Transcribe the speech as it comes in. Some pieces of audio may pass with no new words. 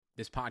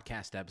This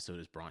podcast episode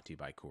is brought to you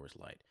by Coors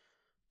Light.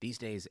 These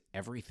days,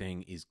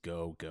 everything is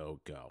go, go,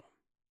 go.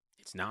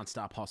 It's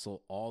nonstop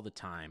hustle all the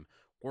time.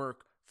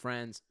 Work,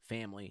 friends,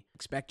 family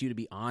expect you to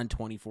be on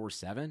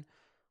 24/7.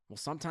 Well,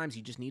 sometimes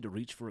you just need to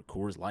reach for a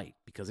Coors Light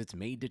because it's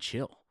made to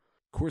chill.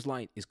 Coors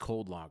Light is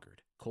cold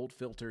lagered, cold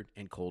filtered,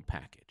 and cold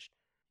packaged.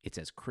 It's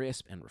as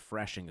crisp and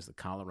refreshing as the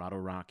Colorado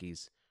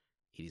Rockies.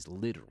 It is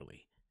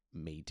literally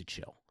made to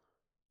chill.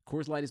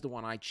 Coors Light is the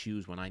one I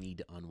choose when I need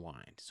to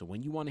unwind. So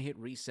when you want to hit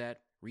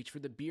reset, reach for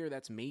the beer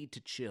that's made to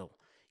chill.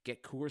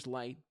 Get Coors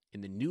Light in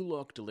the new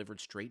look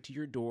delivered straight to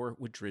your door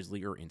with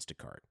Drizzly or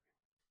Instacart.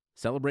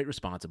 Celebrate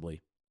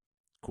responsibly.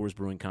 Coors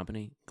Brewing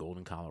Company,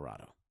 Golden,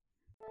 Colorado.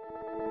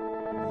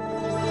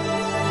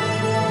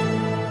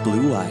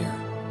 Blue Wire.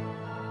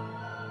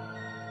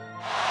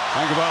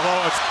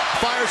 Tagovailoa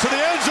fires to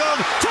the end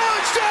zone.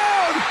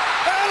 Touchdown!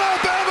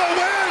 Alabama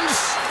wins!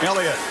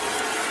 Elliott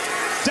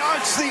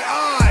dodged the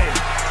eye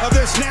of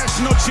this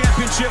national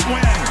championship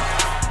win.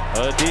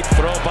 A deep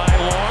throw by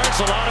Lawrence.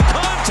 A lot of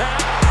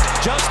contact.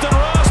 Justin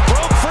Ross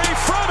broke free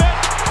from it.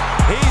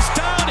 He's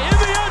down in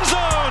the end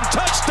zone.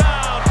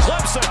 Touchdown,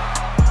 Clemson.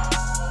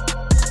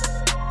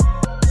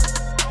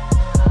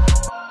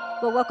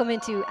 Well, welcome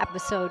into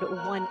episode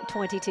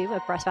 122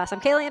 of Press Pass. I'm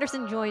Kayla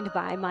Anderson, joined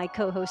by my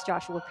co-host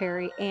Joshua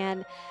Perry.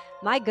 And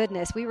my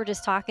goodness, we were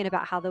just talking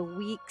about how the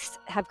weeks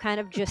have kind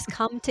of just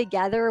come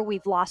together.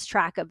 We've lost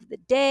track of the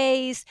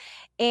days.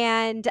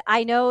 And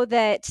I know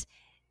that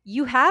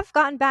you have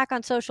gotten back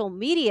on social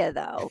media,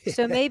 though.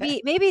 So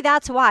maybe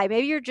that's why.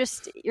 Maybe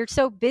you're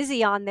so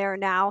busy on there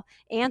now,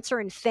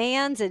 answering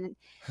fans and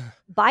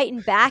biting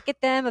back at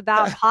them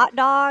about hot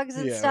dogs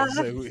and stuff.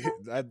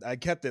 I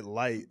kept it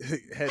light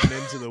heading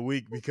into the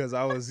week because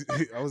I was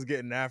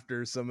getting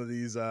after some of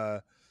these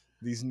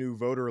new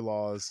voter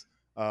laws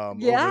over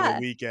the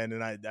weekend,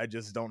 and I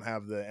just don't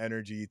have the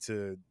energy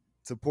to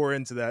pour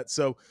into that.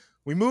 So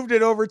we moved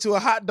it over to a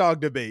hot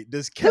dog debate.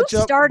 Does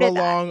ketchup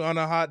belong on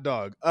a hot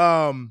dog?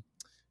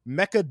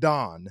 Mecca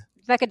Don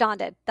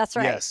did. That's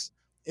right. Yes.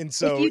 And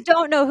so, if you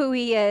don't know who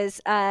he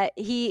is a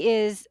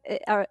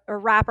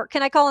rapper.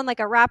 Can I call him like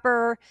a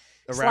rapper?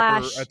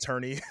 Rapper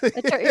attorney,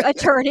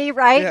 attorney,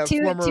 right? Yeah,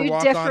 former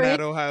walk-on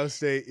at Ohio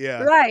State.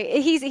 Yeah, right.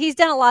 He's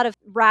done a lot of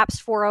raps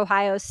for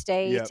Ohio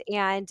State,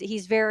 and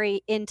he's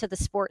very into the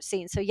sports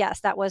scene. So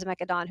yes, that was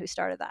Mecca Don who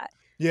started that.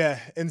 Yeah,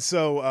 and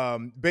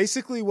so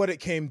basically what it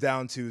came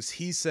down to is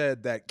he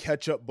said that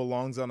ketchup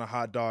belongs on a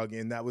hot dog,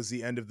 and that was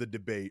the end of the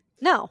debate.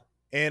 No.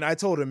 And I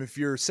told him, if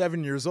you're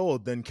 7 years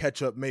old, then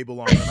ketchup may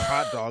belong on a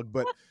hot dog.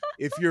 But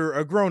if you're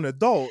a grown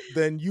adult,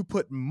 then you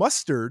put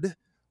mustard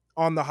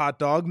on the hot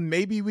dog.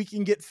 Maybe we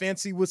can get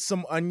fancy with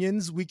some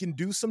onions. We can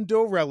do some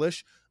dill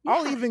relish. Yeah.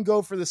 I'll even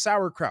go for the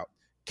sauerkraut.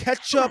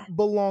 Ketchup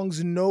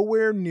belongs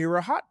nowhere near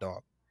a hot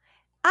dog.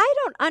 I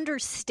don't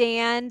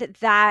understand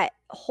that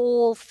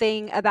whole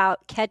thing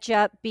about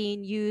ketchup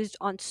being used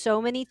on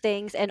so many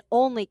things and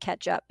only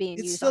ketchup being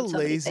used on so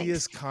many things. It's the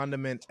laziest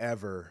condiment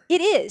ever.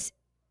 It is.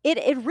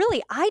 It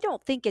really, I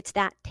don't think it's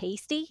that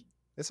tasty.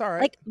 It's all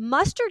right. Like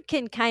mustard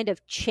can kind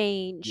of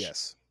change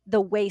the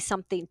way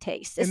something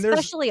tastes,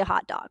 especially a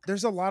hot dog.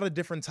 There's a lot of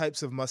different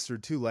types of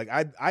mustard too. Like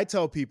I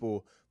tell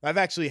people, I've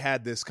actually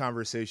had this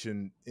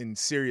conversation in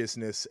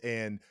seriousness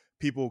and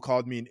people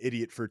called me an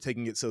idiot for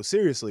taking it so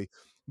seriously.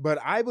 But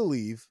I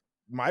believe,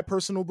 my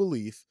personal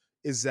belief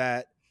is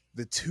that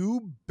the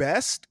two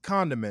best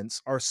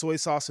condiments are soy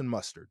sauce and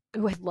mustard.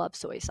 Ooh, I love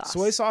soy sauce.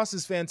 Soy sauce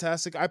is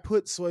fantastic. I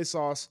put soy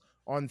sauce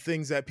on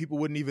things that people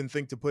wouldn't even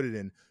think to put it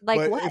in.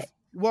 Like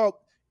what?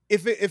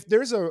 If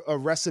there's a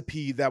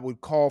recipe that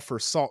would call for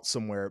salt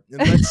somewhere, and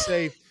let's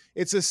say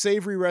it's a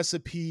savory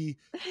recipe,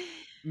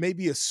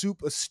 maybe a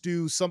soup, a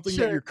stew, something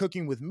that you're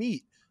cooking with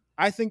meat,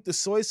 I think the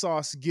soy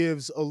sauce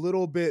gives a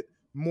little bit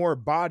more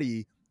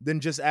body than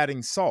just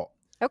adding salt.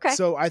 Okay.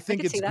 So I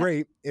think it's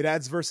great. It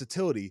adds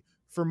versatility.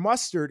 For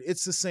mustard,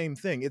 it's the same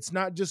thing. It's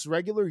not just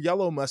regular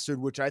yellow mustard,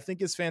 which I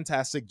think is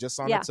fantastic just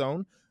on its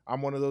own.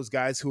 I'm one of those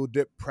guys who will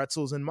dip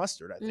pretzels in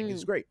mustard. I think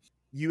it's great.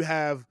 You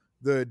have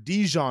the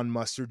Dijon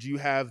mustard. You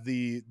have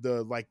the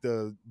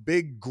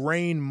big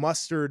grain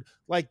mustard.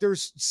 Like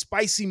there's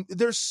spicy.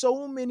 There's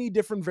so many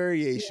different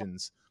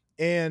variations,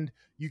 and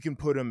you can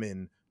put them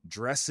in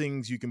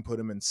dressings. You can put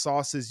them in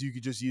sauces. You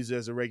could just use it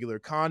as a regular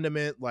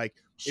condiment. Like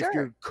if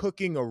you're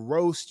cooking a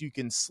roast, you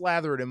can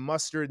slather it in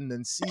mustard and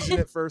then season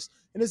it first,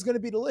 and it's going to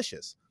be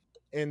delicious.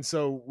 And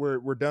so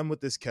we're done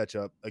with this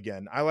ketchup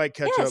again. I like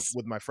ketchup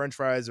with my French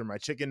fries or my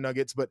chicken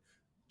nuggets, but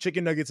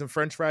chicken nuggets and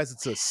French fries,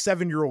 it's a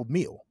 7-year-old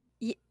meal.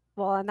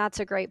 Well, and that's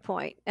a great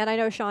point. And I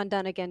know Sean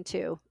Dunnigan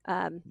too.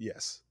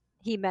 Yes.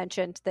 He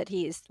mentioned that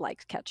he's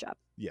likes ketchup.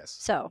 Yes.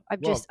 So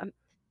I'm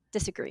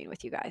disagreeing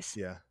with you guys.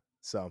 Yeah.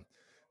 So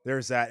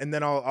there's that. And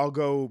then I'll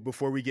go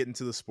before we get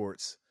into the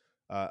sports.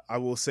 I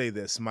will say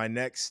this. My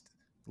next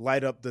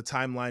light up the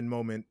timeline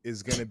moment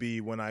is going to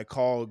be when I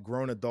call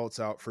grown adults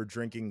out for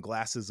drinking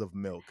glasses of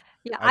milk.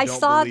 Yeah, I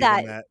saw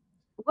that.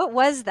 What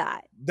was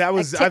that? That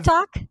was like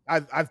TikTok.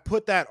 I've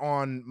put that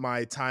on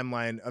my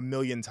timeline a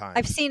million times.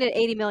 I've seen it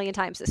 80 million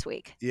times this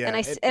week. Yeah,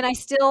 and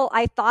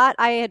I thought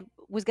I had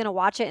was going to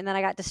watch it and then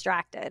I got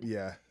distracted.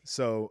 Yeah.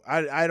 So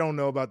I don't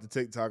know about the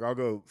TikTok. I'll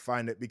go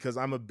find it because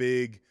I'm a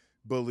big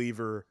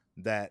believer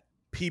that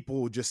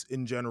people just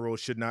in general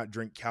should not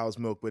drink cow's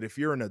milk. But if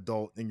you're an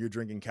adult and you're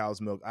drinking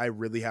cow's milk, I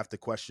really have to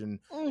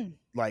question,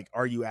 like,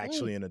 are you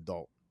actually an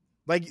adult?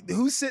 Like,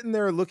 who's sitting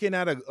there looking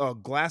at a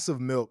glass of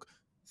milk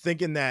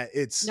thinking that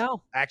it's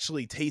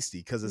actually tasty?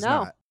 Because it's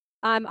not.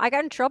 I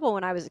got in trouble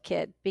when I was a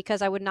kid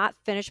because I would not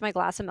finish my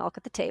glass of milk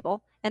at the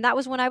table. And that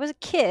was when I was a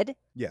kid.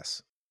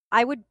 Yes.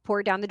 I would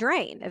pour it down the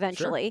drain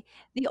eventually.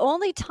 Sure. The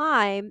only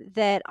time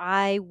that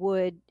I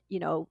would,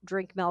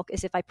 drink milk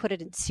is if I put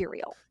it in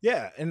cereal.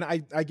 Yeah. And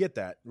I get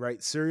that,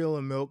 right? Cereal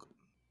and milk,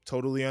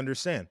 totally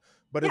understand.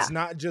 But it's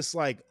not just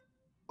like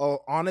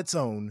on its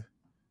own,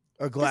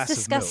 a glass of milk.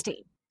 It's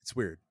disgusting. It's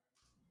weird.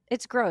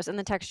 It's gross. And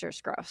the texture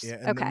is gross. Yeah.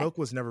 And the milk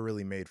was never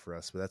really made for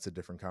us, but that's a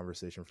different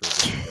conversation for a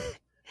different day.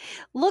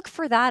 Look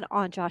for that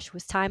on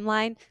Joshua's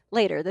timeline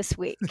later this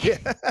week.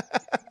 Yeah.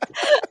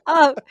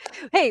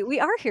 Hey, we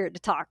are here to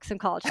talk some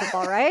college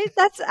football, right?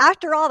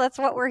 After all, that's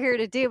what we're here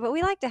to do, but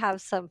we like to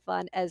have some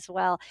fun as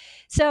well.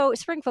 So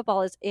spring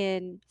football is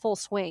in full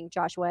swing,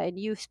 Joshua, and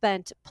you've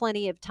spent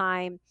plenty of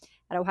time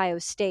at Ohio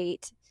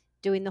State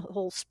doing the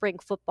whole spring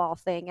football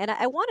thing. And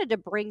I wanted to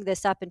bring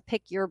this up and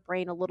pick your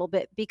brain a little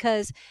bit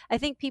because I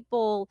think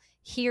people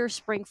hear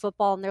spring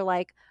football and they're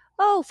like,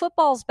 oh,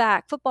 football's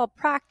back, football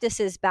practice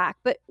is back.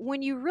 But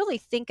when you really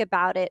think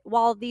about it,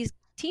 while these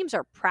teams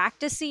are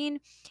practicing,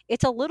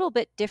 it's a little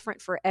bit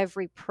different for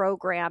every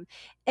program.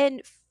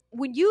 And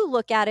when you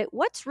look at it,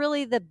 what's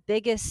really the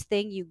biggest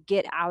thing you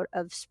get out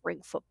of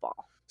spring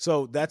football?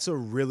 So that's a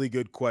really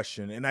good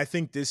question. And I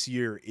think this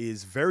year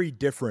is very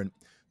different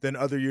than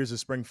other years of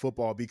spring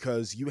football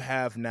because you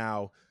have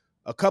now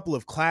a couple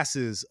of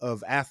classes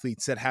of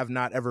athletes that have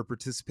not ever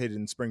participated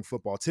in spring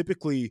football.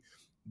 Typically,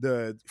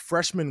 the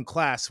freshman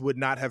class would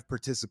not have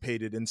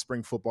participated in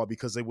spring football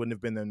because they wouldn't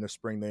have been there in the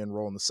spring. They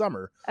enroll in the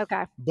summer.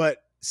 Okay. But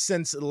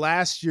since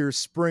last year's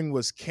spring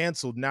was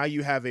canceled, now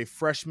you have a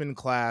freshman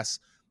class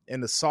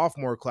and a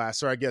sophomore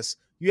class, or I guess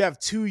you have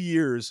 2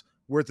 years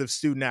worth of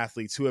student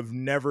athletes who have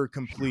never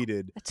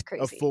completed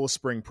a full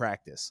spring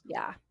practice.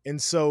 Yeah.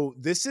 And so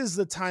this is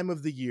the time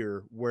of the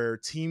year where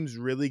teams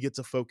really get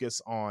to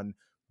focus on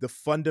the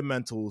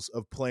fundamentals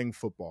of playing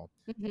football.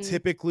 Mm-hmm.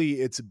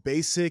 Typically, it's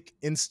basic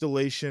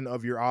installation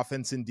of your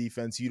offense and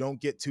defense. You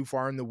don't get too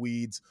far in the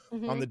weeds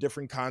on the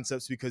different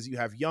concepts because you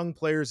have young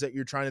players that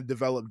you're trying to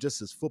develop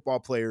just as football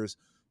players.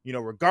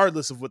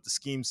 Regardless of what the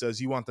scheme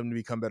says, you want them to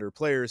become better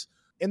players.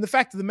 And the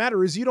fact of the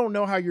matter is you don't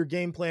know how your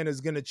game plan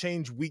is going to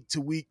change week to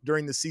week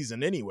during the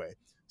season anyway.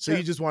 So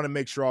you just want to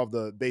make sure all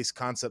the base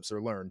concepts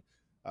are learned.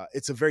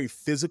 It's a very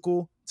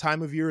physical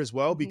time of year as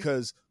well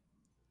because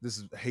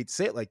I hate to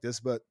say it like this,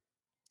 but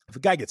if a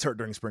guy gets hurt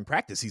during spring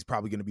practice, he's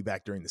probably going to be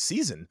back during the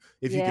season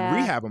if you can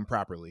rehab him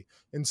properly.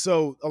 And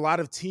so a lot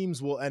of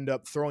teams will end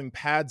up throwing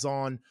pads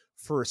on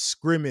for a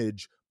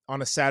scrimmage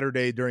on a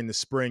Saturday during the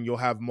spring. You'll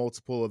have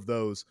multiple of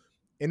those.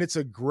 And it's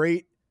a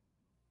great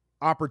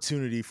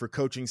opportunity for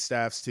coaching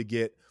staffs to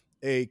get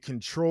a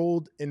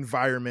controlled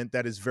environment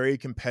that is very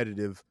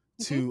competitive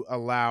to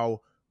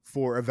allow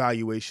for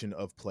evaluation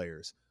of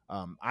players.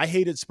 I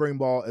hated spring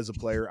ball as a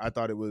player. I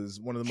thought it was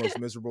one of the most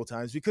miserable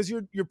times because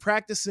you're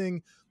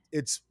practicing.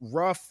 It's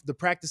rough. The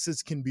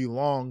practices can be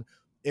long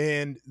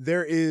and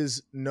there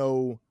is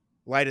no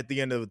light at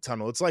the end of the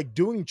tunnel. It's like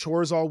doing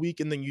chores all week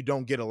and then you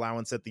don't get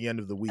allowance at the end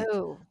of the week.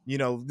 Oh.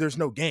 There's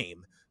no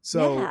game.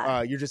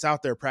 So you're just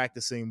out there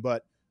practicing,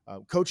 but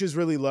coaches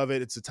really love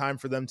it. It's a time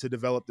for them to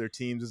develop their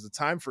teams. It's a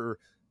time for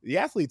the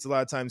athletes a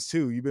lot of times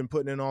too. You've been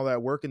putting in all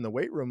that work in the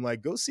weight room.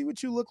 Like, go see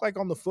what you look like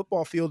on the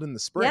football field in the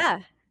spring. Yeah.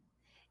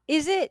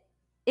 Is it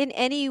in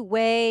any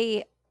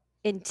way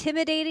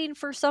intimidating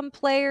for some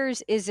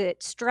players? Is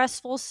it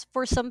stressful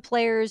for some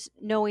players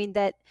knowing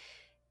that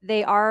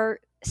they are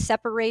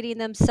separating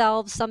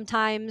themselves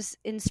sometimes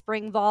in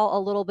spring ball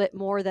a little bit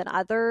more than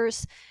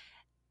others?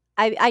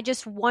 I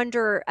just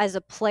wonder as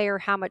a player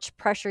how much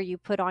pressure you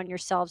put on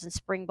yourselves in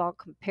spring ball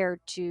compared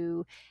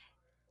to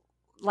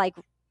like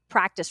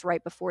practice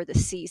right before the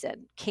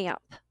season,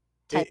 camp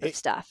type of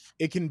stuff.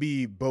 It can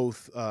be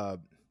both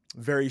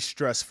very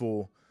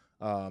stressful.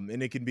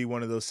 And it can be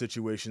one of those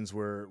situations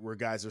where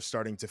guys are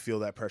starting to feel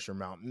that pressure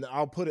mount. And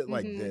I'll put it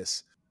like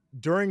this.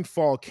 During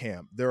fall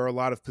camp, there are a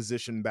lot of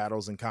position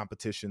battles and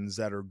competitions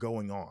that are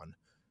going on.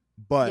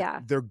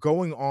 But they're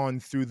going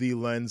on through the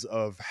lens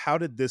of how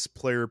did this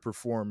player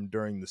perform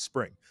during the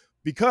spring?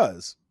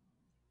 Because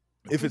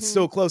if it's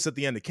still close at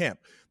the end of camp,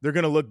 they're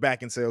going to look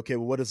back and say, okay,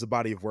 well, what does the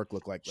body of work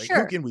look like? Like,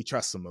 who can we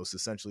trust the most,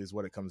 essentially, is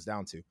what it comes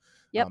down to.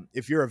 Yep.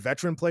 If you're a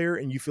veteran player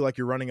and you feel like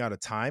you're running out of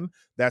time,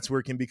 that's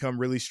where it can become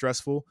really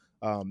stressful.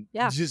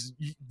 Just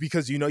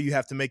because you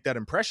have to make that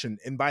impression.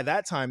 And by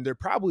that time, they're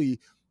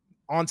probably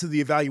onto the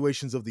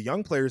evaluations of the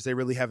young players they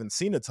really haven't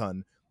seen a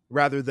ton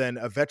rather than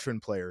a veteran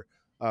player.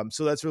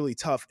 So that's really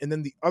tough. And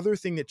then the other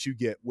thing that you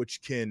get,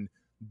 which can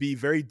be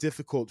very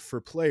difficult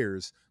for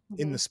players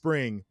in the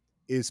spring,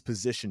 is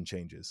position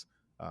changes.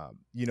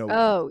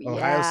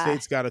 Ohio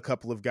State's got a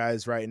couple of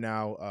guys right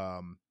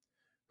now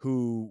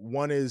who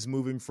one is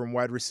moving from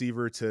wide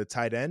receiver to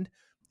tight end.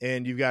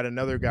 And you've got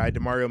another guy,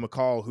 Demario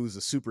McCall, who's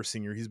a super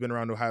senior. He's been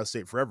around Ohio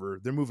State forever.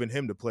 They're moving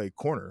him to play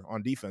corner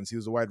on defense. He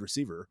was a wide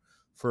receiver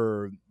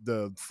for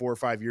the 4 or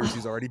 5 years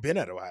he's already been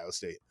at Ohio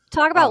State.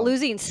 Talk about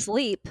losing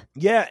sleep.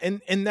 Yeah,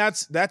 and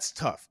that's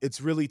tough. It's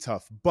really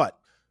tough. But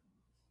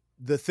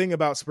the thing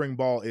about spring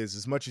ball is,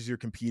 as much as you're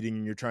competing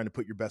and you're trying to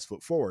put your best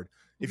foot forward,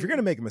 if you're going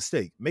to make a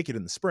mistake, make it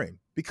in the spring,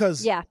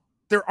 because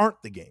there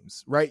aren't the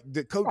games, right?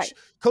 The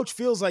coach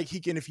feels like he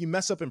can, if you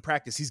mess up in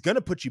practice, he's going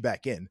to put you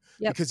back in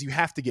because you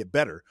have to get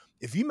better.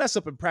 If you mess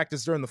up in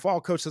practice during the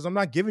fall, coach says, I'm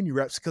not giving you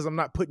reps because I'm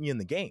not putting you in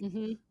the game.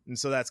 Mm-hmm. And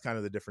so that's kind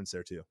of the difference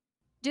there too.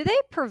 Do they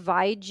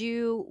provide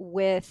you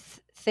with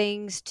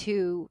things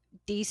to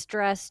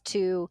de-stress,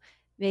 to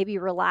maybe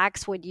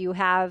relax when you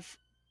have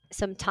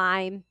some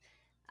time,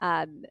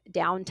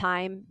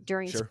 downtime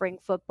during spring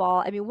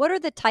football? I mean, what are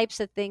the types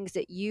of things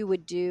that you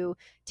would do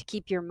to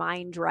keep your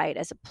mind right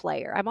as a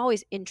player? I'm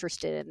always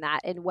interested in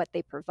that and what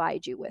they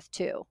provide you with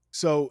too.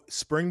 So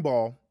spring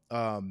ball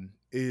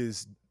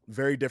is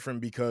very different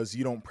because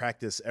you don't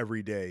practice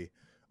every day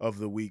of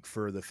the week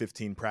for the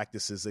 15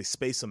 practices. They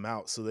space them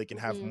out so they can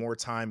have more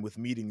time with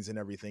meetings and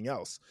everything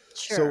else.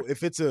 Sure. So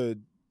if it's a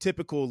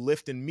typical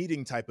lift and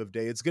meeting type of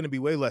day, it's going to be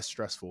way less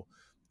stressful.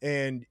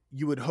 And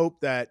you would hope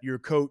that your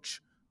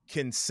coach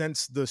can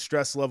sense the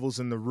stress levels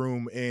in the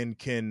room and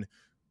can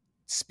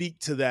speak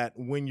to that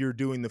when you're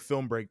doing the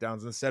film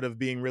breakdowns, instead of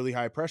being really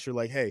high pressure.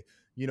 Like, hey,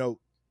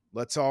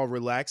 let's all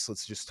relax.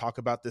 Let's just talk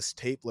about this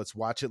tape. Let's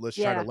watch it. Let's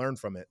try to learn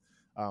from it.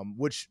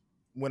 Which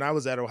when I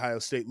was at Ohio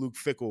State, Luke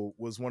Fickell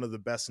was one of the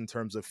best in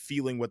terms of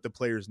feeling what the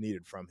players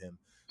needed from him.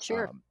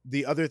 Sure.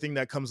 The other thing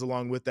that comes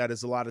along with that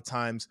is a lot of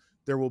times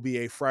there will be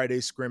a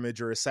Friday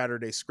scrimmage or a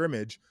Saturday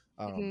scrimmage.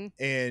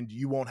 And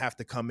you won't have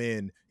to come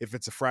in if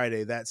it's a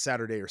Friday that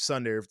Saturday or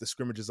Sunday, or if the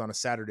scrimmage is on a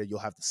Saturday, you'll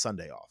have the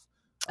Sunday off.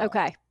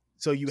 Okay.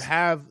 So you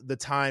have the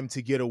time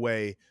to get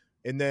away.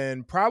 And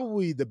then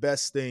probably the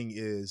best thing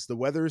is the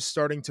weather is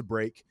starting to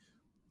break,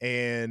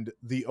 and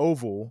the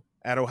oval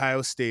at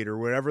Ohio State or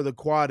whatever the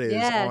quad is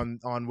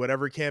on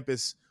whatever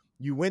campus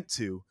you went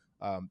to,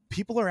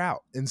 people are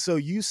out. And so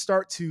you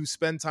start to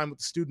spend time with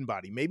the student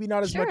body, maybe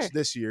not as much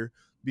this year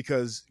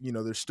because,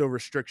 there's still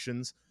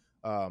restrictions.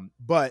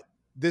 But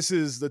this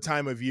is the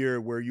time of year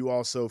where you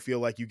also feel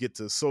like you get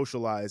to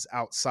socialize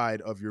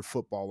outside of your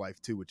football life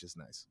too, which is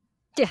nice.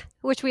 Yeah,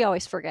 which we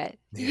always forget.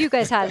 You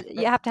guys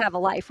you have to have a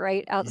life,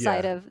 right?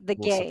 Outside of the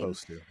game.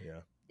 Supposed to,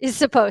 Is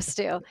supposed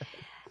to.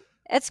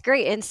 It's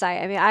great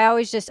insight. I mean,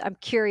 I'm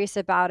curious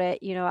about it.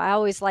 I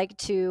always like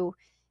to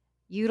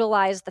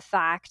utilize the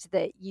fact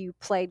that you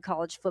played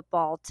college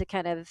football to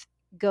kind of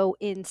go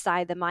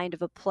inside the mind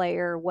of a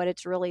player, what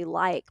it's really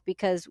like,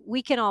 because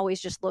we can always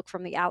just look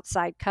from the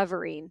outside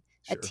covering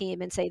a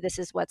team and say, this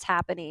is what's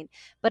happening.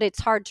 But it's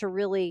hard to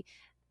really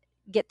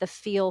get the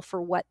feel for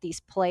what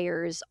these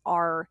players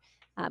are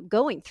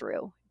going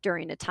through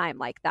during a time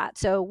like that.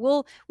 So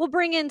we'll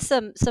bring in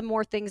some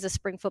more things as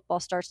spring football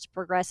starts to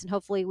progress, and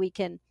hopefully we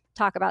can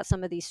talk about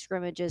some of these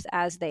scrimmages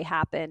as they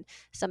happen,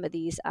 some of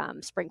these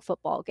spring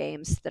football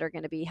games that are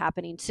going to be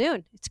happening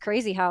soon. It's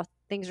crazy how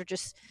things are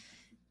just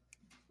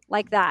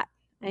like that.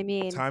 I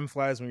mean, time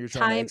flies when you're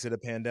trying to exit a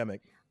pandemic.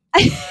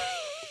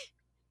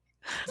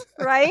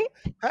 Right?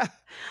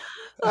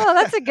 Oh,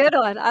 that's a good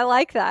one. I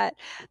like that.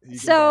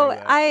 So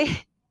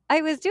I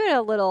was doing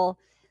a little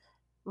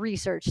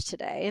research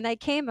today, and I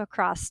came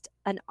across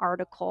an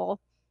article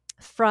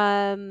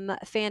from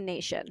Fan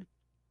Nation.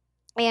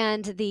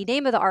 And the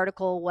name of the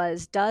article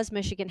was, Does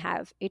Michigan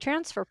Have a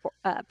Transfer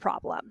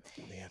Problem?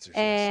 The answer is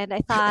and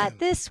I thought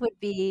this would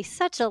be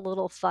such a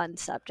little fun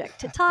subject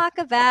to talk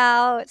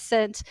about,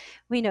 since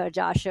we know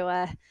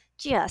Joshua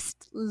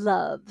just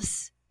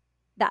loves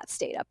that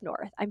state up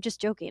north. I'm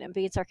just joking. I'm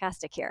being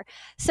sarcastic here.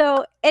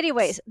 So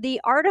anyways, the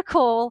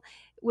article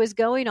was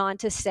going on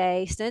to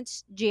say,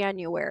 since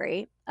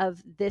January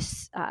of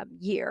this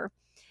year,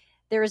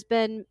 there has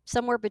been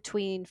somewhere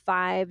between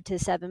 5 to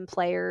 7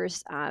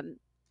 players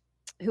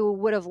who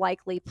would have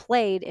likely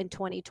played in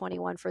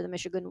 2021 for the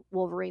Michigan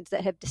Wolverines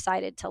that have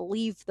decided to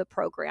leave the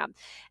program.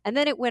 And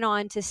then it went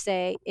on to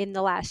say, in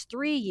the last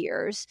 3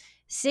 years,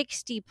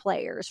 60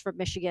 players from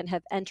Michigan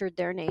have entered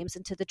their names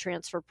into the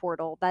transfer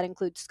portal. That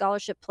includes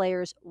scholarship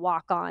players,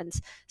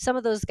 walk-ons. Some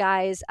of those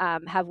guys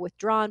have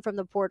withdrawn from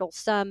the portal.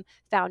 Some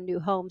found new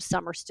homes.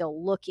 Some are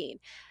still looking.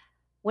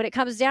 When it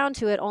comes down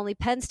to it, only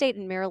Penn State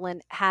and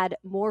Maryland had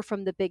more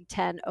from the Big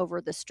Ten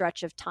over the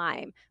stretch of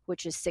time,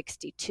 which is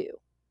 62.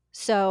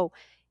 So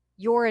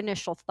your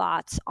initial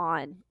thoughts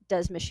on,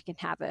 does Michigan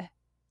have a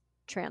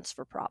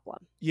transfer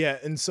problem? Yeah.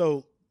 And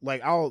so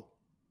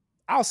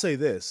I'll say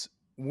this,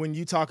 when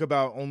you talk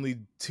about only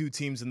 2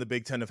 teams in the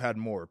Big Ten have had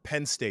more,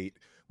 Penn State,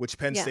 which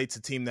Penn State's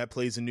a team that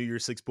plays in New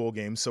Year's Six bowl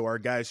games. So our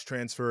guys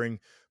transferring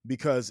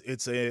because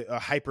it's a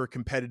hyper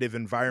competitive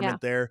environment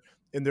there,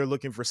 and they're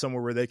looking for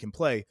somewhere where they can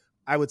play.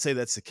 I would say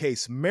that's the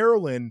case.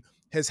 Maryland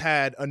has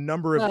had a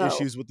number of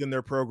issues within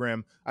their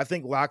program. I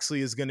think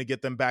Loxley is going to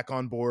get them back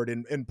on board.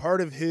 And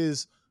part of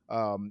his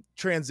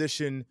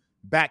transition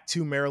back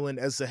to Maryland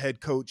as the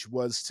head coach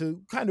was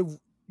to kind of,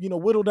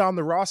 whittle down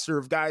the roster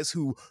of guys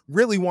who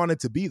really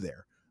wanted to be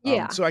there.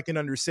 Yeah. So I can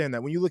understand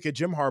that. When you look at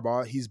Jim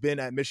Harbaugh, he's been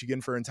at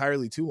Michigan for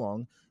entirely too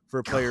long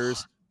for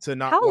players to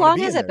not. How long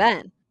has it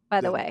been,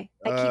 by the way?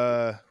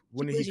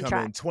 When did he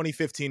come in?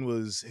 2015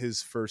 was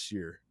his first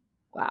year.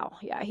 Wow.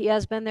 Yeah, he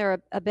has been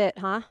there a bit,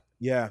 huh?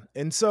 Yeah.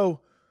 And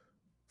so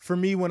for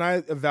me, when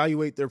I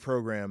evaluate their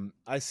program,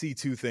 I see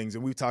two things,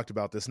 and we've talked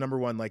about this. Number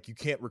one, like, you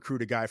can't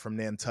recruit a guy from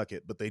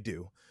Nantucket, but they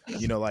do.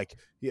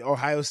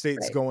 Ohio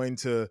State's going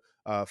to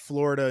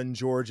Florida and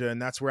Georgia,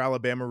 and that's where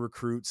Alabama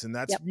recruits, and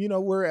that's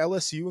where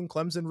LSU and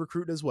Clemson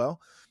recruit as well.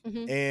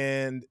 Mm-hmm.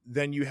 And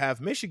then you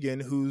have Michigan,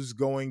 who's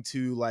going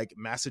to like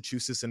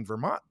Massachusetts and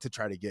Vermont to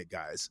try to get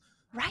guys.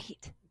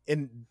 Right.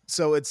 And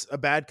so it's a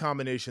bad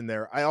combination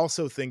there. I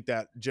also think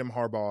that Jim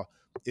Harbaugh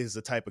is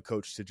the type of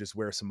coach to just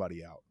wear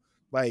somebody out.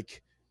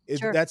 Like,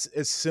 that's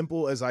as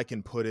simple as I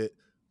can put it.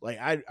 Like,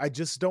 I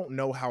just don't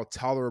know how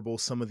tolerable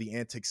some of the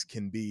antics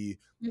can be,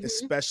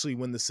 especially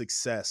when the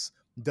success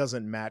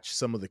doesn't match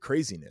some of the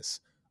craziness.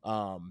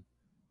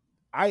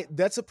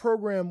 That's a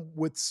program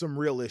with some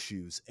real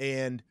issues.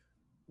 And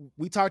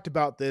we talked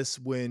about this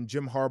when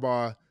Jim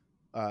Harbaugh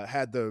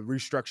had the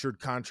restructured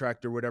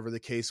contract or whatever the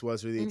case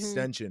was, or the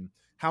extension,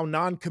 how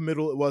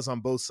non-committal it was on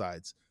both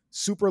sides.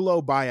 Super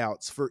low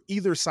buyouts for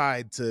either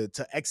side to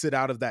exit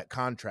out of that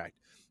contract.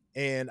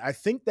 And I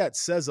think that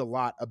says a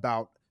lot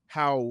about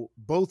how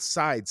both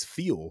sides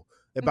feel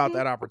about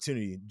that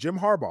opportunity. Jim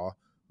Harbaugh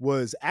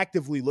was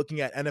actively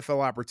looking at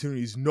NFL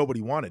opportunities.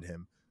 Nobody wanted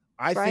him.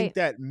 I think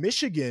that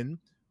Michigan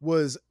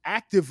was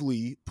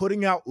actively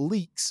putting out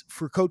leaks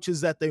for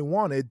coaches that they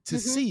wanted to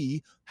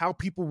see how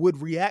people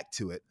would react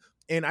to it.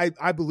 And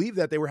I believe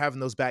that they were having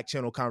those back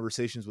channel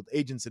conversations with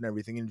agents and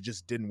everything, and it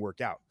just didn't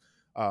work out.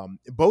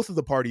 Both of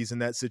the parties in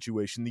that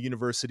situation, the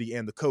university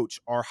and the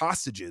coach, are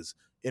hostages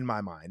in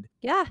my mind.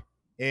 Yeah.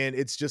 And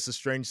it's just a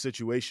strange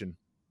situation.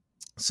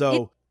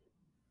 So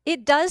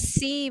it does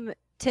seem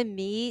to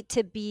me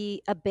to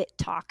be a bit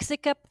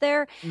toxic up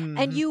there.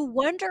 And you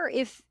wonder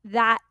if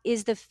that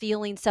is the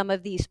feeling some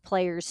of these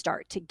players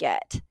start to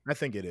get. I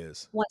think it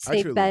is. Once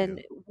they've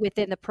been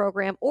within the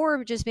program,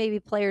 or just maybe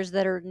players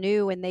that are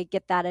new and they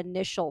get that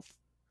initial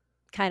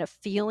kind of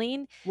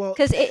feeling. Well,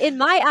 because in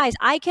my eyes,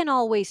 I can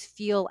always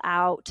feel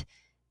out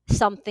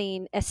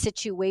a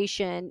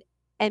situation,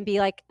 and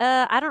be like,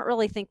 I don't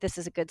really think this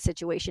is a good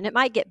situation. It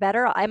might get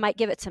better. I might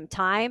give it some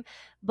time,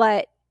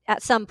 but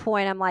at some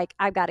point I'm like,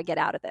 I've got to get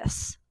out of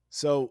this.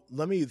 So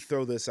let me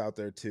throw this out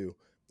there too.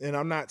 And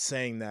I'm not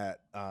saying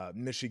that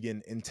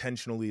Michigan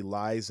intentionally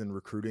lies in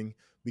recruiting,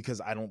 because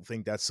I don't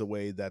think that's the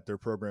way that their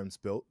program's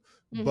built.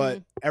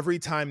 But every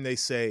time they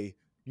say,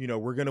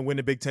 we're going to win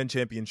a Big Ten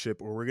championship,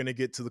 or we're going to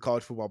get to the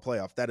college football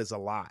playoff, that is a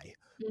lie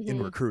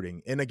in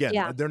recruiting. And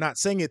again, they're not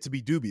saying it to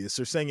be dubious.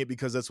 They're saying it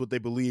because that's what they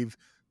believe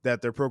that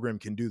their program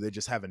can do. They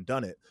just haven't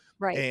done it.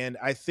 Right. And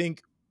I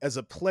think as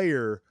a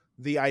player,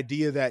 the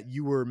idea that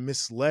you were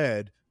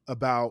misled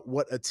about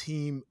what a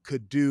team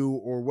could do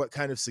or what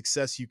kind of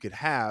success you could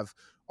have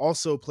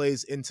also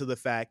plays into the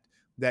fact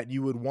that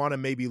you would want to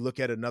maybe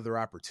look at another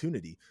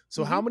opportunity.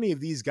 So how many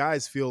of these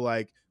guys feel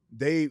like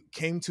they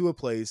came to a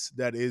place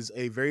that is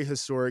a very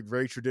historic,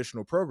 very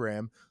traditional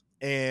program,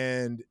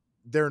 and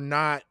they're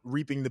not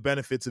reaping the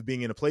benefits of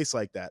being in a place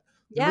like that?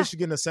 Yeah.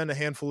 Michigan has sent a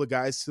handful of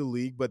guys to the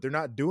league, but they're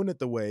not doing it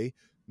the way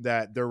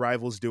that their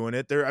rivals doing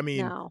it.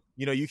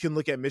 You can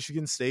look at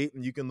Michigan State,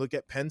 and you can look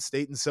at Penn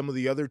State and some of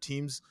the other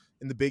teams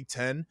in the Big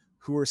Ten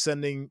who are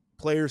sending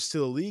players to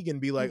the league and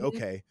be like,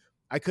 okay,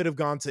 I could have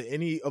gone to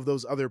any of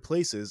those other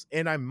places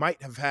and I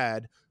might have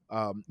had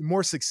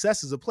more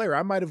success as a player.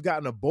 I might have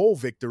gotten a bowl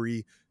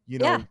victory,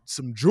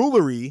 some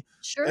jewelry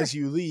as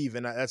you leave.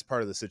 And that's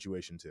part of the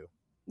situation too.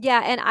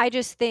 Yeah, and I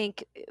just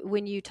think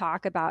when you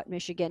talk about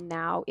Michigan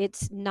now,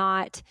 it's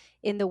not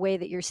in the way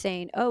that you're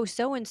saying, oh,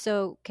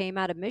 so-and-so came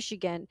out of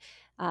Michigan,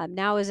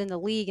 now is in the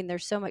league, and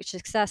there's so much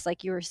success.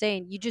 Like you were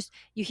saying,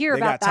 you hear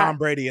about that. Tom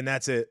Brady, and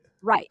that's it.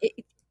 Right.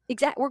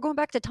 Exactly. We're going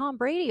back to Tom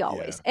Brady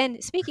always. Yeah.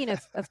 And speaking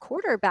of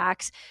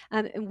quarterbacks,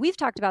 and we've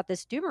talked about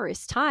this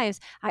numerous times,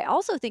 I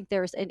also think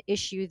there's an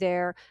issue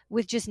there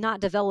with just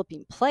not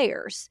developing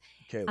players.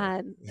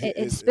 And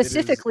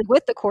specifically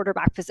with the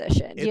quarterback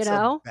position, it's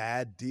a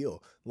bad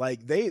deal. Like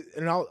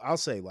I'll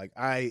say, like,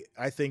 I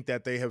think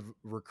that they have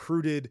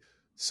recruited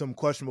some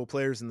questionable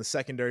players in the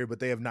secondary, but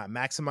they have not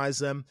maximized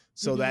them.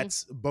 So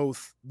that's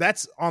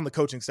on the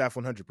coaching staff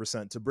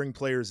 100% to bring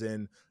players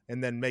in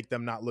and then make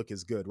them not look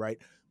as good. Right.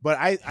 But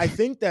I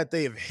think that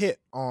they have hit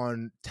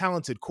on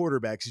talented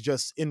quarterbacks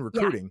just in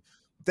recruiting. Yeah.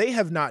 They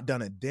have not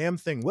done a damn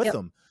thing with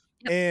them.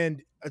 Yep.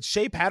 And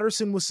Shea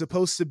Patterson was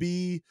supposed to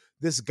be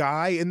this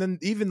guy. And then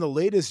even the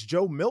latest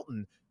Joe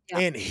Milton,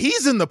 and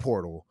he's in the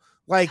portal.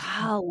 Like,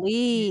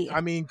 golly.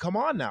 I mean, come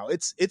on now.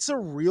 It's a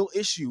real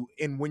issue.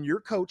 And when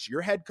your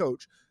head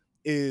coach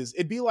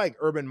it'd be like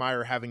Urban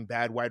Meyer having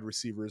bad wide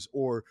receivers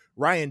or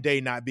Ryan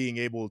Day not being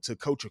able to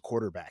coach a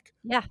quarterback.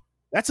 Yeah.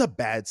 That's a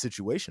bad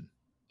situation.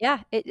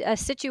 Yeah, a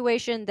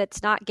situation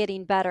that's not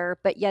getting better,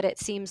 but yet it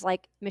seems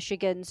like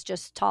Michigan's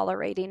just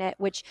tolerating it,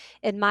 which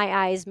in my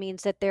eyes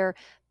means that they're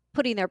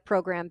putting their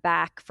program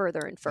back further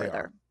and They further.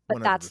 are,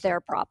 But that's 100%.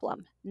 their problem,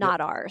 Yep. not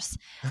ours.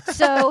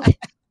 So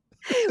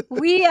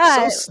we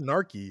So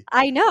snarky.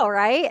 I know,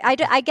 right?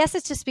 I guess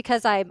it's just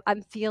because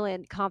I'm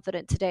feeling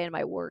confident today in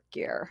my work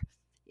gear.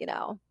 You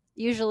know,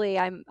 usually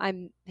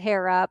I'm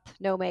hair up,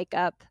 no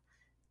makeup,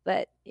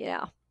 but you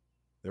know,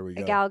 There we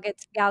a go.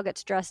 gal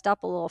gets dressed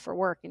up a little for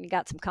work, and you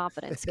got some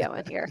confidence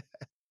going here.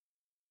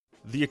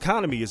 The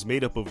economy is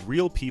made up of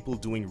real people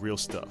doing real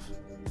stuff,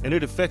 and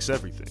it affects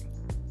everything.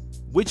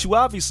 Which you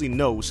obviously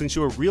know since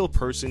you're a real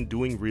person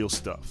doing real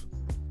stuff.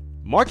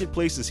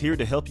 Marketplace is here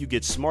to help you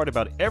get smart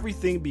about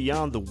everything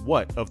beyond the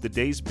what of the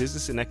day's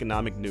business and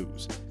economic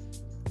news.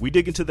 We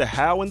dig into the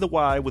how and the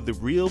why with the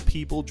real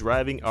people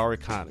driving our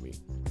economy.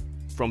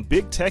 From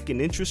big tech and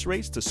interest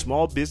rates to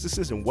small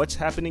businesses and what's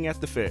happening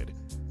at the Fed.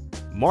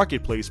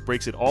 Marketplace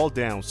breaks it all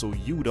down so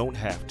you don't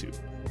have to.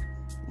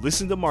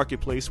 Listen to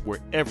Marketplace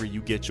wherever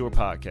you get your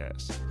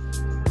podcasts.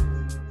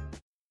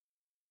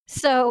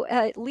 So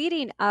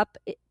leading up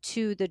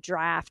to the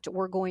draft,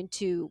 we're going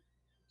to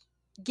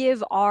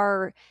give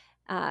our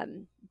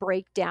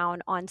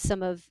breakdown on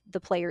some of the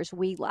players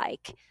we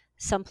like.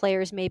 Some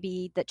players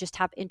maybe that just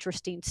have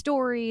interesting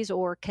stories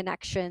or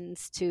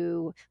connections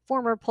to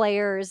former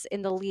players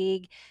in the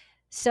league.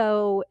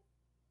 So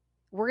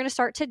we're going to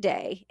start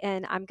today,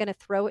 and I'm going to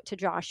throw it to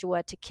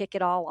Joshua to kick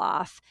it all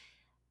off.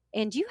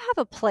 And you have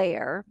a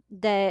player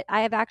that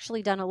I have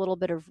actually done a little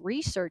bit of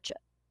research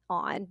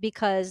on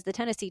because the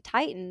Tennessee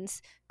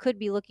Titans could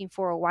be looking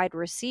for a wide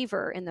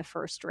receiver in the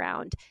first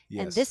round.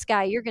 Yes. And this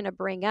guy you're going to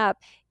bring up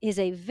is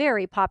a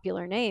very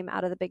popular name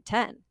out of the Big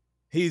Ten.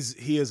 He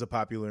is a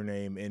popular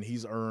name, and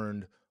he's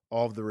earned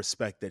all of the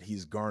respect that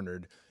he's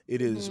garnered.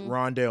 It is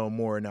Rondale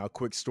Moore. Now,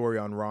 quick story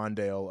on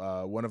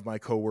Rondale. One of my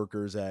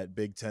coworkers at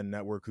Big Ten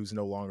Network, who's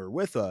no longer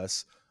with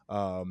us,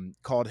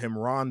 called him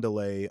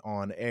Rondale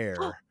on air.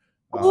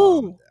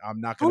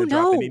 I'm not going to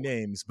drop any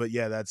names, but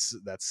yeah, that's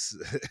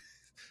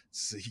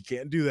he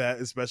can't do that,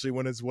 especially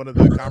when it's one of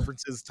the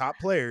conference's top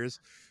players.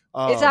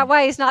 Is that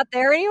why he's not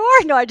there anymore?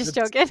 No, I'm just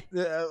joking.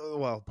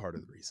 Well, part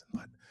of the reason,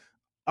 but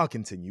I'll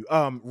continue.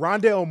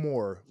 Rondale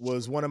Moore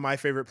was one of my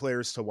favorite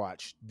players to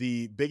watch.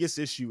 The biggest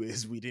issue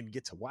is we didn't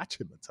get to watch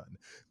him a ton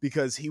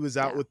because he was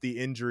out with the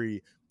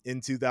injury in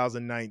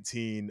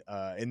 2019,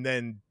 and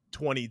then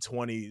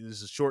 2020. This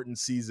is a shortened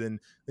season.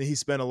 And he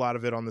spent a lot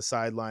of it on the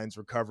sidelines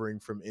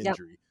recovering from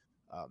injury.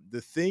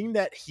 The thing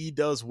that he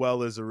does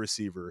well as a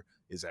receiver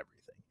is everything.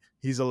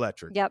 He's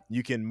electric.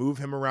 You can move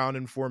him around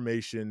in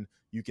formation.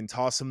 You can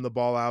toss him the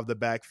ball out of the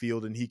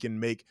backfield, and he can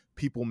make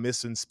people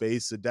miss in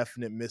space, a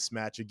definite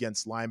mismatch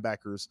against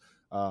linebackers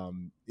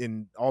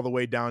in all the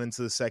way down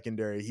into the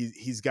secondary.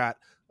 He's got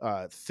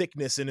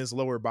thickness in his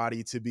lower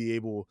body to be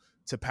able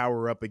to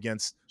power up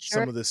against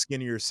some of the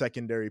skinnier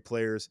secondary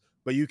players.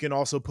 But you can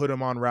also put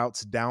him on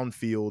routes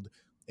downfield,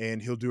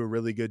 and he'll do a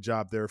really good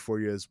job there for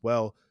you as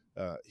well.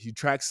 He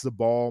tracks the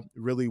ball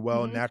really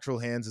well, natural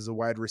hands as a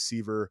wide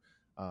receiver.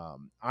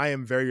 I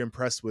am very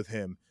impressed with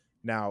him.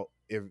 Now,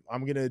 if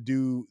I'm going to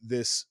do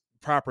this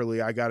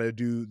properly, I got to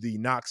do the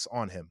knocks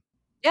on him.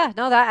 Yeah,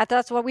 no,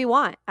 that's what we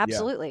want.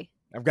 Absolutely.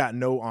 Yeah. I've got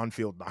no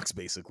on-field knocks,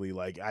 basically.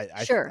 Like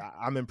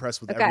I'm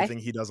impressed with everything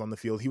he does on the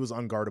field. He was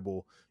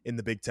unguardable in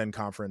the Big Ten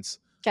Conference.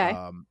 Okay.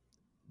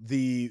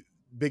 The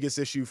biggest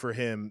issue for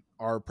him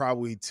are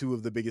probably two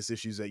of the biggest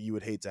issues that you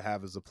would hate to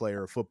have as a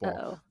player of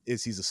football.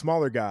 Is he's a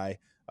smaller guy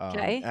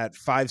at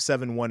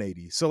 5'7",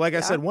 180. So like I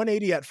said,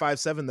 180 at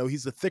 5'7", though,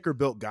 he's a thicker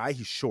built guy.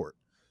 He's short.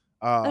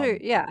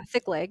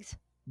 Thick legs.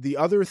 The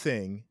other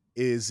thing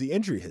is the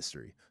injury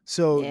history.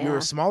 So you're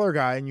a smaller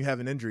guy and you have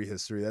an injury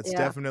history. That's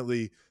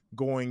definitely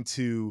going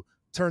to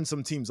turn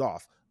some teams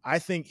off. I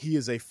think he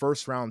is a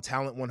first round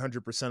talent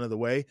 100% of the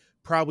way,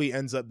 probably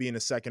ends up being a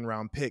second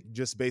round pick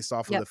just based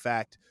off of the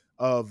fact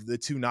of the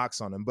two knocks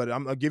on him. But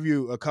I'll give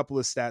you a couple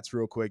of stats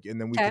real quick, and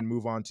then we can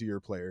move on to your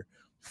player.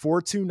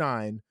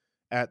 4.29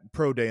 at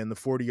Pro Day in the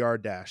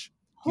 40-yard dash.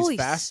 He's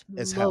fast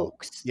as hell.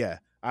 Yeah.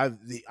 I'm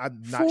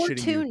not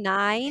shitting you.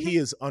 4.29. He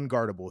is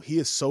unguardable. He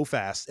is so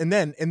fast. And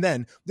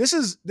then this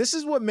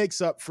is what makes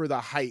up for the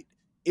height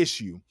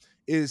issue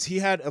is he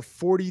had a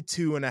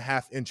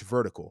 42.5-inch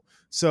vertical.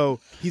 So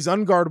he's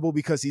unguardable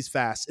because he's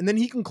fast. And then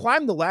he can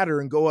climb the ladder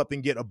and go up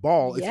and get a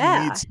ball if he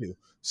needs to.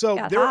 So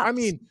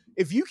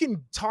if you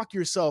can talk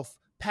yourself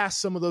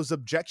past some of those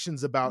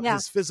objections about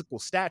his physical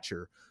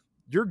stature,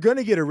 you're going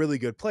to get a really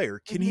good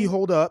player. Can he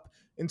hold up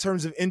in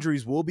terms of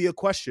injuries will be a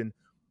question.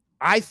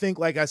 I think,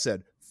 like I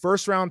said,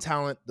 first round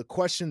talent, the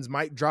questions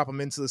might drop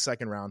him into the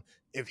second round.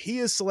 If he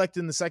is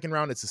selected in the second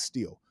round, it's a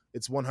steal.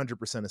 It's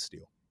 100% a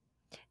steal.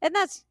 And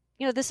that's,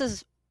 this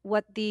is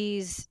what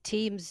these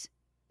teams,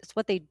 it's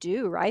what they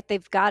do, right?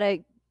 They've got to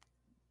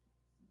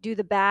do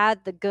the bad,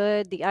 the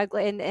good, the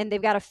ugly, and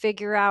they've got to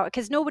figure out,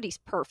 because nobody's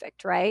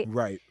perfect, right?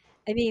 Right.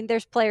 I mean,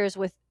 there's players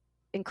with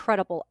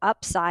incredible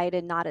upside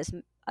and not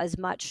as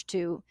much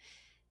to,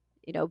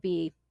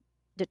 be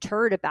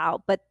deterred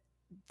about, but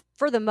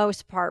for the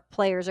most part,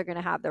 players are going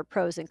to have their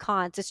pros and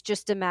cons. It's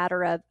just a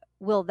matter of,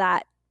 will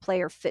that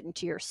player fit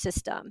into your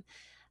system?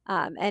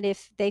 And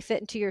if they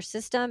fit into your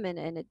system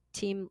and a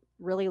team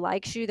really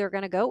likes you, they're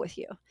going to go with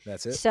you.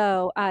 That's it.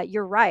 So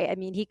you're right. I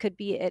mean, he could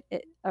be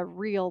a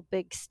real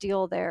big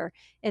steal there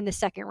in the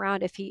second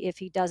round if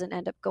he doesn't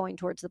end up going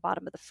towards the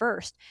bottom of the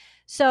first.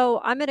 So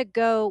I'm going to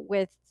go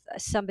with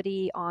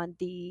somebody on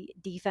the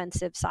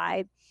defensive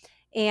side,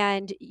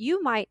 and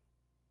you might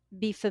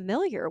be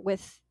familiar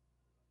with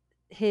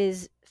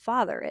his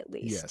father at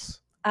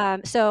least.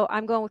 Yes. So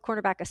I'm going with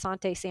cornerback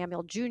Asante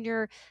Samuel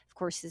Jr. Of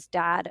course, his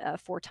dad, a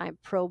 4-time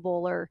Pro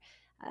Bowler,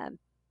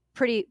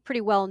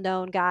 pretty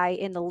well-known guy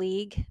in the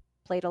league,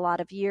 played a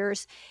lot of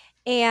years.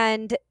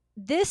 And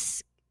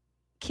this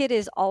kid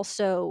is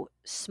also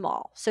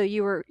small. So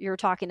you were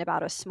talking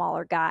about a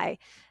smaller guy.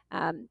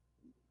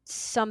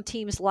 Some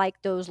teams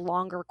like those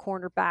longer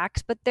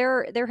cornerbacks, but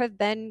there have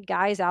been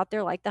guys out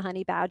there like the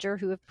Honey Badger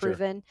who have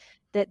proven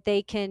that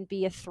they can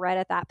be a threat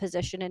at that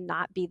position and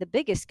not be the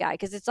biggest guy,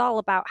 because it's all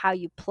about how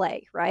you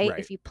play, right?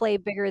 If you play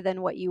bigger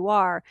than what you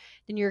are,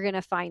 then you're going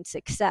to find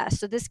success.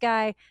 So this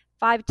guy,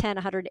 5'10",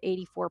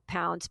 184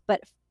 pounds.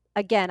 But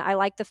again, I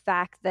like the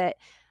fact that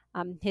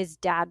his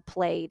dad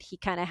played. He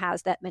kind of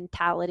has that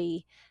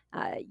mentality.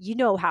 You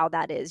know how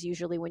that is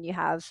usually when you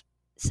have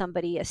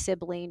somebody, a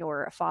sibling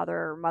or a father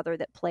or mother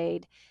that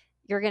played.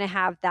 You're going to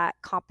have that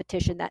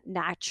competition, that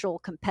natural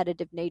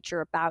competitive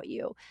nature about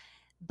you.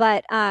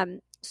 But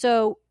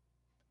so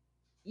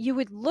you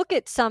would look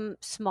at some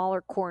smaller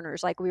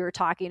corners like we were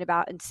talking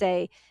about and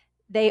say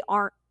they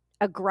aren't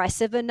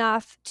aggressive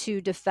enough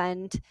to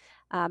defend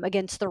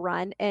against the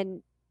run.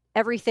 And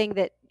everything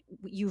that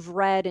you've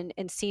read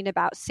and seen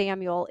about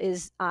Samuel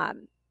is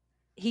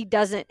he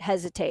doesn't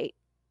hesitate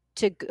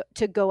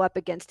to go up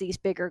against these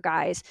bigger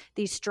guys,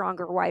 these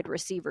stronger wide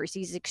receivers.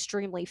 He's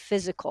extremely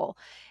physical.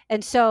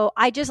 And so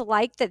I just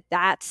like that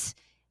that's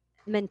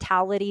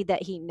mentality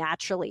that he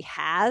naturally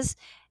has.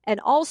 And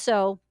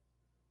also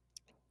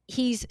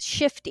he's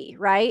shifty,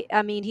 right?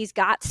 I mean, he's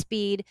got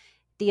speed,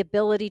 the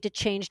ability to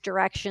change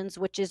directions,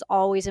 which is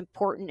always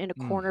important in a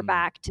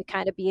cornerback to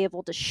kind of be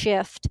able to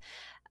shift.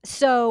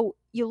 So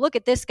you look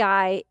at this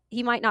guy,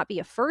 he might not be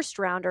a first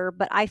rounder,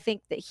 but I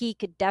think that he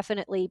could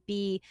definitely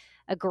be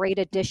a great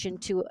addition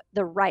to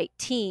the right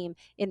team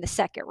in the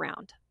second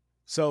round.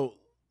 So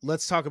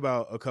let's talk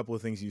about a couple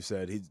of things you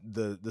said.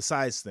 The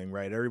size thing,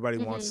 right? Everybody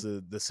wants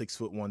the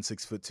 6'1",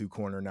 6'2"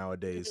 corner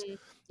nowadays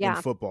in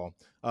football.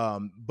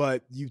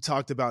 But you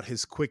talked about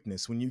his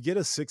quickness. When you get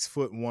a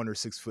 6'1" or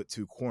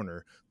 6'2"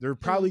 corner, they're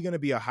probably going to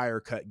be a higher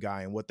cut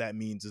guy, and what that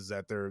means is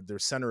that their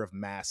center of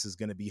mass is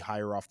going to be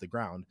higher off the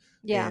ground.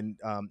 Yeah. And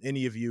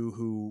any of you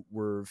who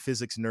were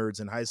physics nerds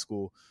in high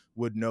school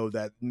would know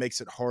that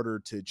makes it harder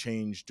to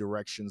change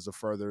directions the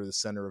further the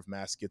center of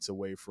mass gets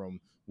away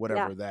from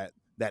whatever that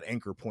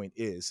anchor point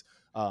is.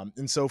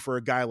 And so for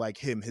a guy like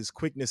him, his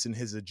quickness and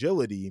his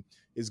agility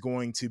is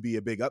going to be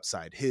a big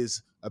upside.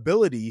 His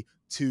ability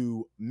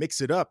to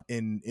mix it up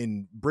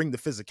and bring the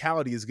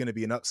physicality is going to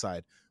be an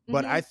upside.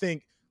 But I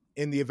think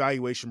in the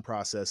evaluation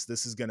process,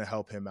 this is going to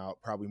help him out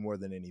probably more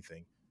than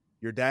anything.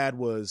 Your dad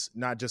was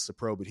not just a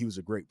pro, but he was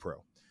a great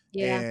pro.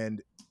 Yeah.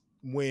 And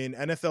when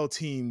NFL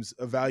teams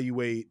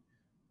evaluate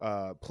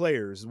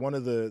players, one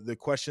of the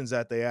questions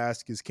that they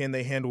ask is, can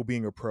they handle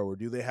being a pro, or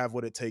do they have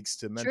what it takes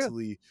to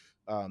mentally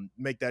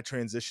make that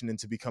transition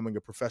into becoming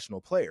a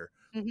professional player?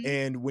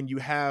 And when you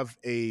have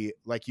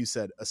like you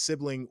said, a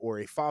sibling or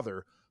a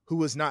father who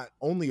was not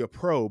only a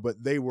pro,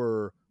 but they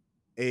were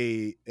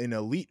an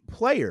elite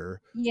player,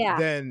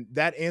 then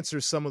that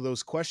answers some of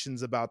those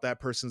questions about that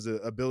person's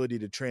ability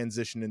to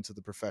transition into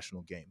the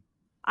professional game.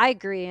 I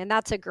agree. And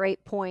that's a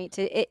great point.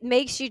 It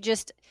makes you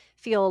just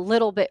feel a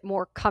little bit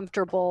more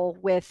comfortable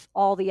with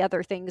all the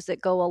other things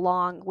that go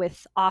along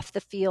with off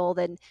the field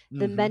and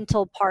the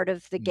mental part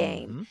of the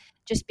game,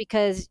 just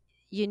because,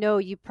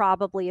 you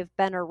probably have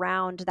been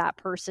around that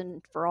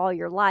person for all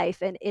your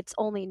life, and it's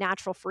only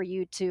natural for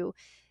you to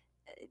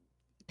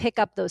pick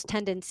up those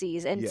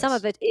tendencies. And some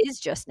of it is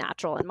just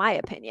natural, in my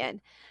opinion.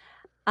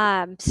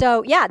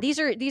 So yeah, these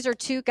are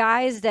two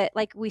guys that,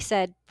 like we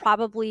said,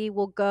 probably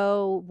will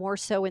go more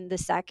so in the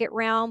second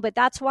round, but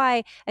that's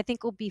why I think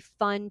it'll be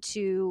fun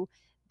to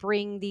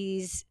bring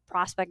these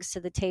prospects to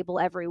the table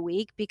every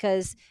week,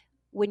 because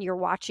when you're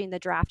watching the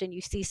draft and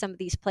you see some of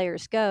these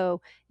players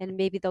go and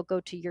maybe they'll go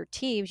to your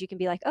teams, you can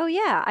be like, oh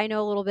yeah, I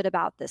know a little bit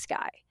about this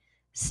guy.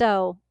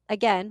 So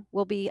again,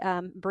 we'll be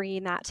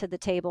bringing that to the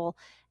table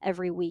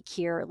every week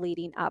here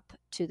leading up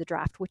to the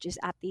draft, which is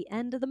at the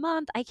end of the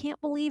month. I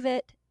can't believe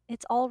it.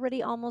 It's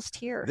already almost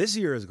here. This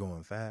year is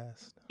going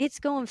fast. It's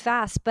going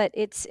fast, but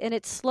it's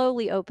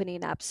slowly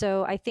opening up.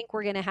 So I think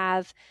we're going to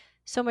have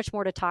so much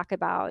more to talk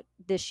about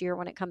this year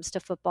when it comes to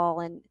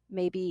football, and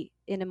maybe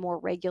in a more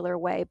regular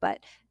way. But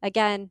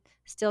again,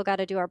 still got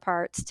to do our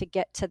parts to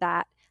get to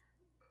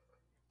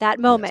that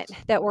moment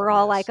that we're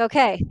all like,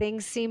 okay,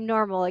 things seem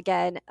normal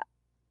again.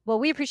 Well,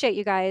 we appreciate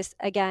you guys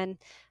again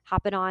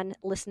hopping on,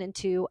 listening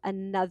to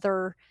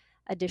another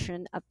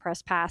edition of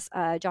Press Pass.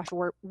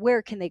 Joshua,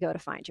 where can they go to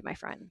find you, my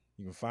friend?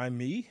 You can find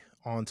me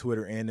on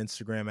Twitter and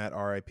Instagram at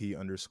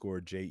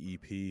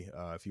RIP_JEP.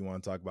 If you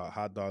want to talk about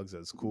hot dogs,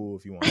 that's cool.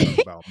 If you want to talk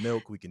about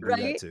milk, we can do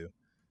that too.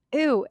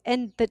 Ooh,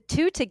 and the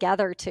two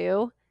together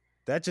too.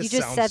 That just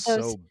sounds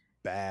so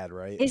bad,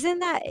 right?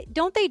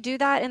 Don't they do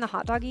that in the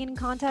hot dog eating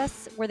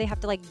contests where they have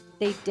to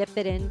they dip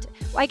it in?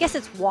 Well, I guess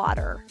it's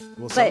water.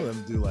 Well, some of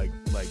them do like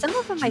some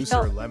of them juice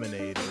or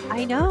lemonade. Or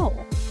I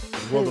know.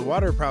 Well, the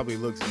water probably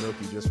looks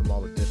milky just from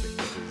all the dipping.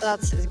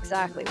 That's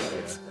exactly what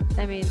it's.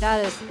 I mean,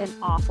 that is an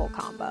awful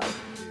combo.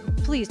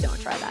 Please don't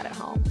try that at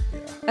home.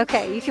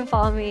 Okay, you can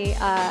follow me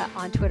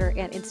on Twitter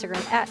and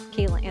Instagram at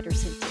Kayla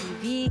Anderson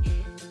TV.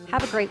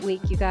 Have a great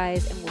week, you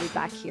guys, and we'll be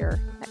back here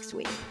next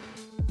week.